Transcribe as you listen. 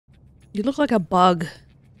You look like a bug.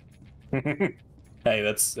 Hey,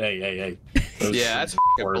 that's hey. Yeah, that's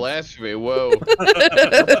fucking blasphemy. Whoa. Don't put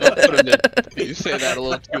him to, you say that a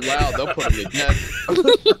little too loud, they'll put him to death.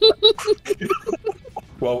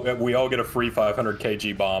 Well, we all get a free 500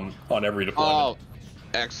 kg bomb on every deployment. Oh,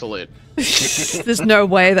 excellent. There's no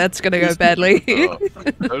way that's gonna go badly. Oh,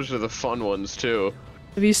 those are the fun ones too.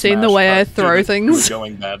 Have you seen the way I throw things?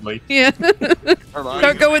 Going badly. Yeah.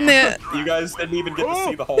 Don't go in there. You guys didn't even get to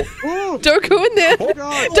see the whole. Don't go in there. Oh,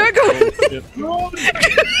 God. Don't go in there.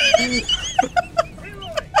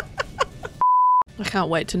 I can't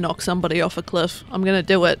wait to knock somebody off a cliff. I'm gonna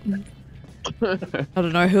do it. I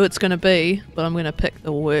don't know who it's gonna be, but I'm gonna pick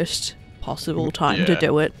the worst possible time to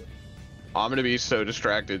do it. I'm gonna be so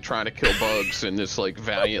distracted trying to kill bugs in this like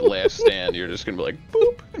valiant last stand. You're just gonna be like,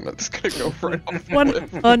 boop, and that's gonna go right off the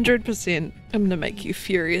cliff. 100%. I'm gonna make you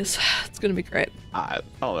furious. It's gonna be great. I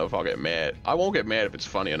don't know if I'll get mad. I won't get mad if it's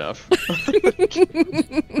funny enough.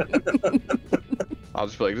 I'll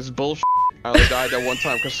just be like, this is bullshit. I only died that one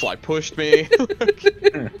time because Sly pushed me.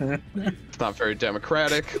 It's not very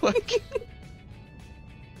democratic. Like,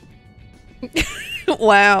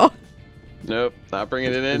 wow. nope, not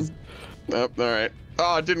bringing it in. Nope, alright.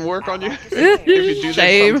 Oh, it didn't work on you? If you do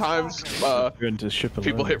Shame. that sometimes,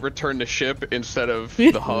 people hit return to ship instead of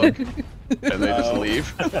the hug, and they just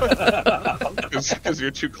leave. Because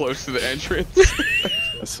you're too close to the entrance.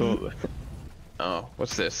 I saw that. Oh,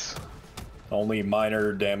 what's this? Only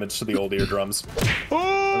minor damage to the old eardrums.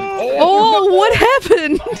 Oh, what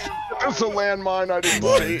happened? That's a landmine I didn't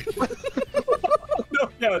see. No,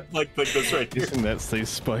 yeah, like this right here. Guessing that's these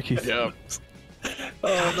spiky Yep.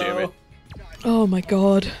 Oh, Damn it. Oh my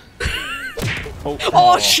god.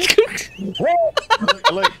 Oh, shit.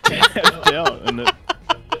 I like tapped out and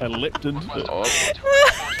I leapt into it. Oh.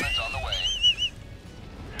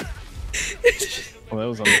 Well, that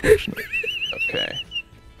was unfortunate. Okay.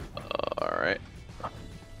 Alright.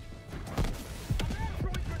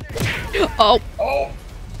 Oh.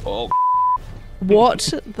 Oh.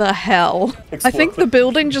 What the hell? I think the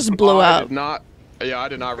building just blew I up. did not. Yeah, I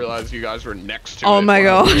did not realize you guys were next to it. Oh my when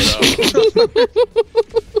I gosh. blew it up.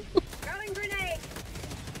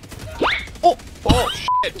 Oh. Oh,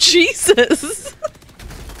 shit. Jesus.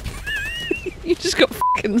 You just got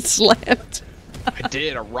fucking slapped. I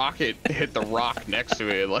did. A rocket hit the rock next to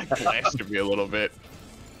it. It like blasted me a little bit.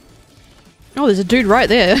 Oh, there's a dude right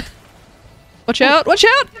there. Watch out! Watch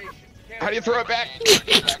out! How do you throw it back?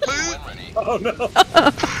 Oh no!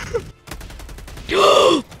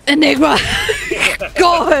 Enigma!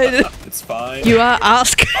 God! It's fine. You are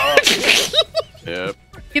ask. Yep.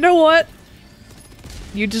 You know what?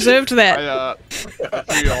 You deserved that. I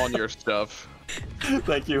threw you on your stuff.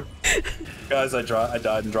 Thank you. Guys, I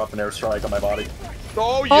died and dropped an airstrike on my body.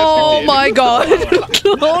 Oh, yes, Oh you did. my god!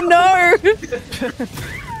 Oh no!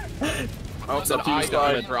 Oh, then I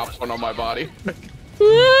died and dropped one on my body.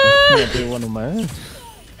 I'll do one on my own.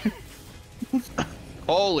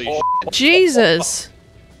 Holy shit. Jesus!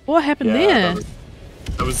 What happened there?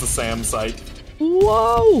 That was the Sam site.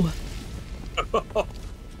 Whoa!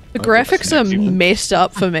 The graphics are messed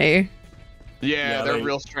up for me. Yeah, they're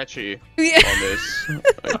real stretchy Yeah. on this.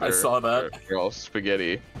 Like, I saw that. They're all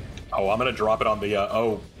spaghetti. Oh, I'm gonna drop it on the, yeah.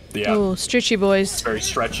 Oh, stretchy boys. It's very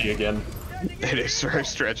stretchy again. It is very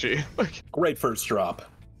stretchy. Great first drop.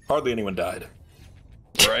 Hardly anyone died.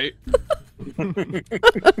 Right?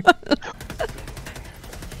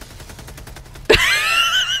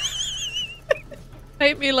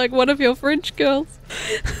 Hate me like one of your French girls.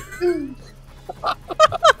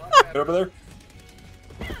 Over there?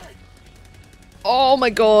 Oh my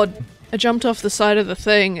god. I jumped off the side of the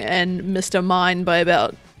thing and missed a mine by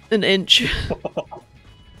about an inch.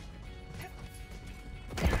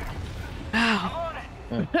 Ow.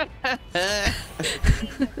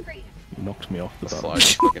 Knocked me off the Sly button.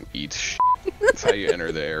 just fucking eats shit. That's how you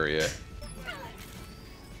enter the area.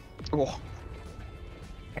 Oh.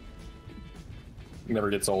 Never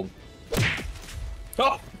gets old.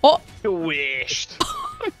 Oh! Oh! Wished.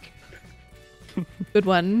 Good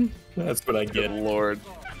one. That's what I get. Good lord.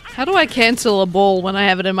 How do I cancel a ball when I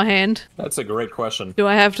have it in my hand? That's a great question. Do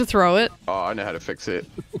I have to throw it? Oh, I know how to fix it.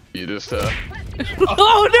 You just,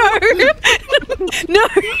 Oh no! No!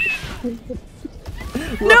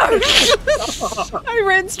 No! I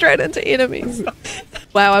ran straight into enemies.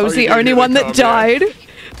 Wow, I was the only one that died.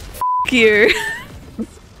 F you.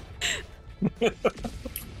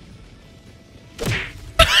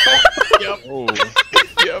 Yep. Oh.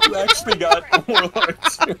 Yep. You actually got Warlord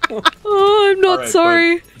too. Oh, I'm not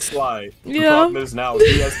sorry. But Sly. The Yeah. problem is now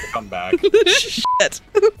he has to come back. Shit.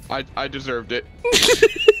 I deserved it.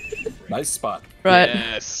 Nice spot. Right.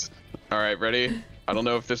 Yes. All right, ready? I don't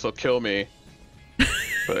know if this will kill me,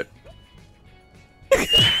 but.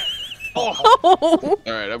 Oh! All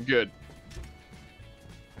right, I'm good.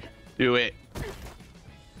 Do it.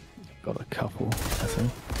 Got a couple, I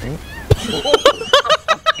think.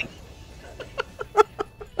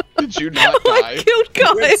 Did you not die? I killed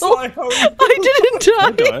Kyle. I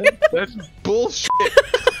didn't die. That's bullshit.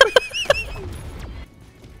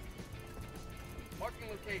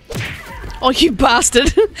 Oh, you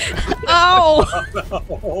bastard! Ow!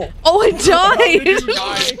 Oh, I died. You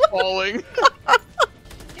died falling.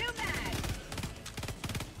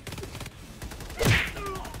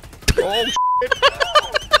 Oh shit!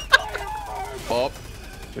 Oh.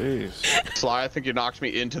 Jeez. Sly, I think you knocked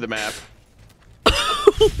me into the map.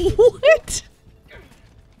 What?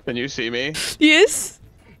 Can you see me? Yes.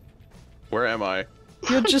 Where am I?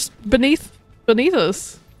 You're just beneath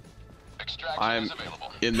us. I'm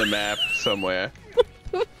in the map somewhere.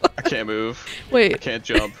 I can't move. Wait. I can't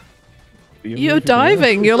jump. You're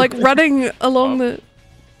diving. You're like running along the.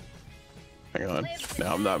 Hang on.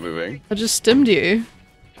 No, I'm not moving. I just stimmed you.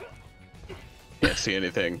 Can't see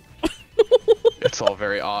anything. It's all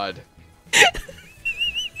very odd.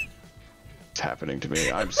 What's happening to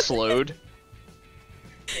me? I'm slowed.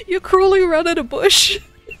 You're crawling around in a bush.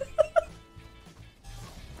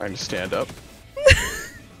 Trying to stand up.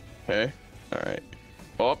 Okay. Alright.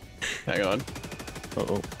 Oh, hang on.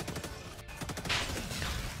 Uh-oh.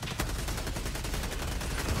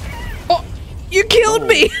 Oh, you killed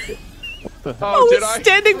me. Oh, I did was I?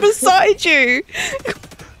 standing beside you.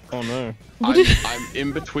 Oh no. I'm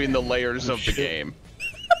in between the layers of the game.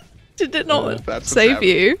 Did it not That's what's save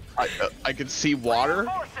happening. you? I could see water.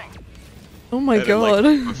 Oh my and god.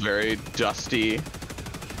 It, like, very dusty.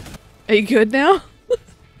 Are you good now?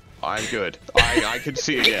 I'm good. I can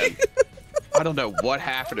see again. I don't know what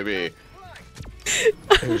happened to me.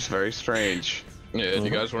 It was very strange. Yeah, do you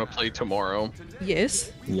guys want to play tomorrow?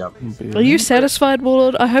 Yes. Yep. Are you satisfied,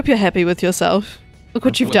 Warlord? I hope you're happy with yourself. Look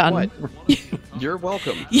what you've done. What? You're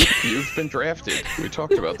welcome. You've been drafted. We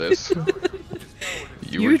talked about this.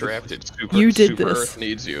 You were drafted. Super Earth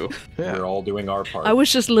needs you. Yeah. We're all doing our part. I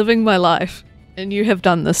was just living my life, and you have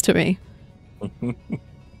done this to me.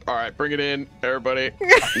 All right, bring it in, everybody.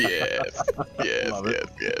 Yes, yes,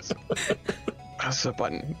 yes. Press the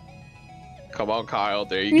button. Come on, Kyle.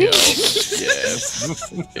 There you go.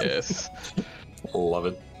 Yes, yes. Love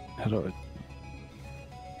it. How do I...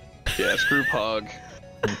 Yes, group hug.